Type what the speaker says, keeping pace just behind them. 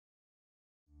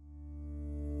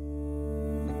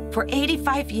For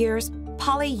 85 years,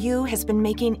 PolyU has been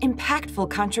making impactful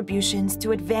contributions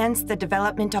to advance the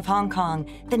development of Hong Kong,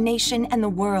 the nation, and the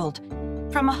world.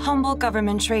 From a humble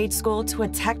government trade school to a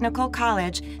technical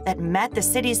college that met the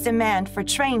city's demand for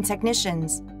trained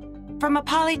technicians. From a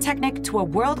Polytechnic to a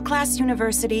world-class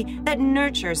university that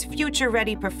nurtures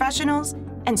future-ready professionals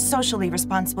and socially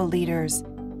responsible leaders.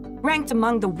 Ranked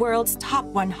among the world's top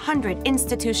 100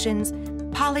 institutions,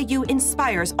 PolyU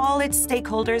inspires all its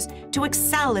stakeholders to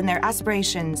excel in their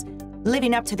aspirations,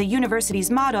 living up to the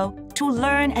university's motto, to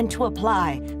learn and to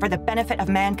apply for the benefit of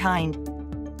mankind.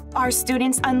 Our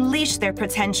students unleash their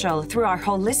potential through our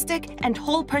holistic and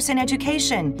whole-person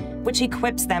education, which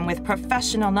equips them with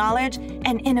professional knowledge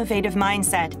and innovative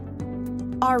mindset.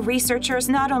 Our researchers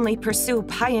not only pursue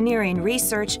pioneering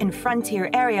research in frontier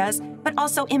areas, but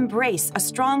also embrace a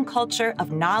strong culture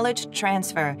of knowledge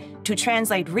transfer to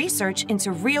translate research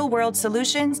into real-world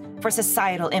solutions for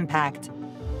societal impact.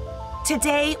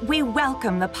 Today, we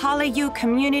welcome the PolyU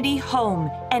community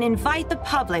home and invite the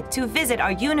public to visit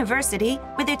our university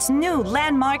with its new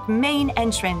landmark main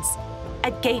entrance,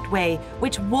 a gateway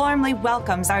which warmly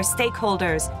welcomes our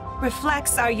stakeholders,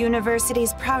 reflects our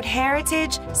university's proud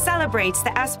heritage, celebrates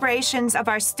the aspirations of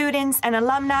our students and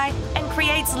alumni, and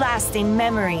creates lasting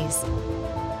memories.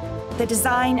 The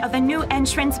design of the new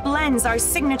entrance blends our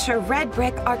signature red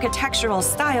brick architectural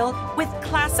style with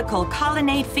classical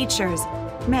colonnade features,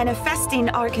 manifesting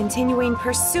our continuing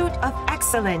pursuit of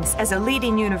excellence as a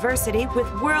leading university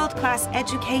with world-class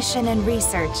education and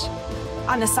research.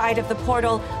 On the side of the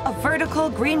portal, a vertical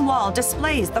green wall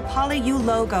displays the PolyU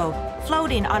logo,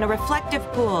 floating on a reflective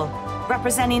pool,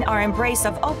 representing our embrace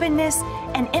of openness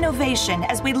and innovation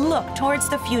as we look towards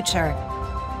the future.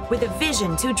 With a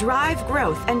vision to drive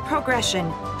growth and progression,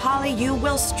 PolyU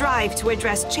will strive to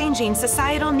address changing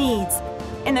societal needs.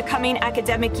 In the coming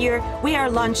academic year, we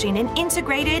are launching an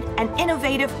integrated and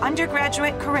innovative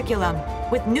undergraduate curriculum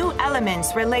with new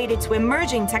elements related to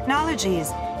emerging technologies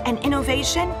and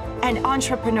innovation and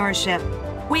entrepreneurship.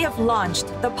 We have launched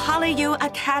the PolyU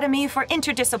Academy for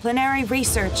Interdisciplinary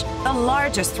Research, the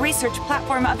largest research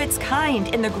platform of its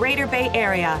kind in the Greater Bay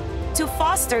Area, to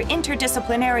foster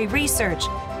interdisciplinary research,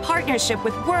 partnership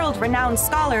with world-renowned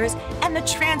scholars, and the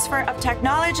transfer of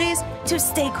technologies to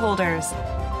stakeholders.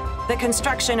 The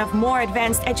construction of more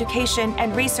advanced education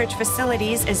and research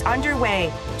facilities is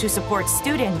underway to support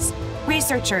students,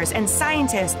 researchers, and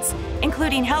scientists,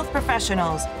 including health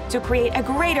professionals, to create a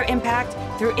greater impact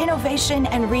through innovation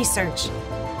and research.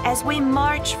 As we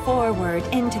march forward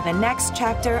into the next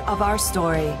chapter of our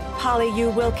story,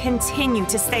 PolyU will continue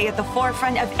to stay at the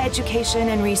forefront of education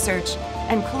and research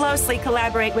and closely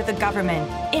collaborate with the government,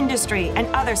 industry, and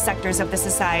other sectors of the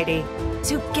society.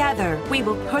 Together, we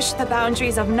will push the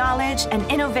boundaries of knowledge and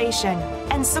innovation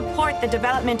and support the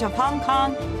development of Hong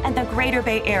Kong and the Greater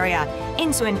Bay Area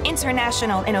into an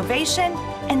international innovation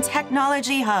and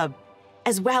technology hub,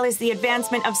 as well as the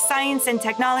advancement of science and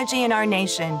technology in our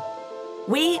nation.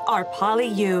 We are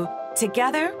PolyU.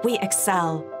 Together, we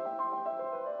excel.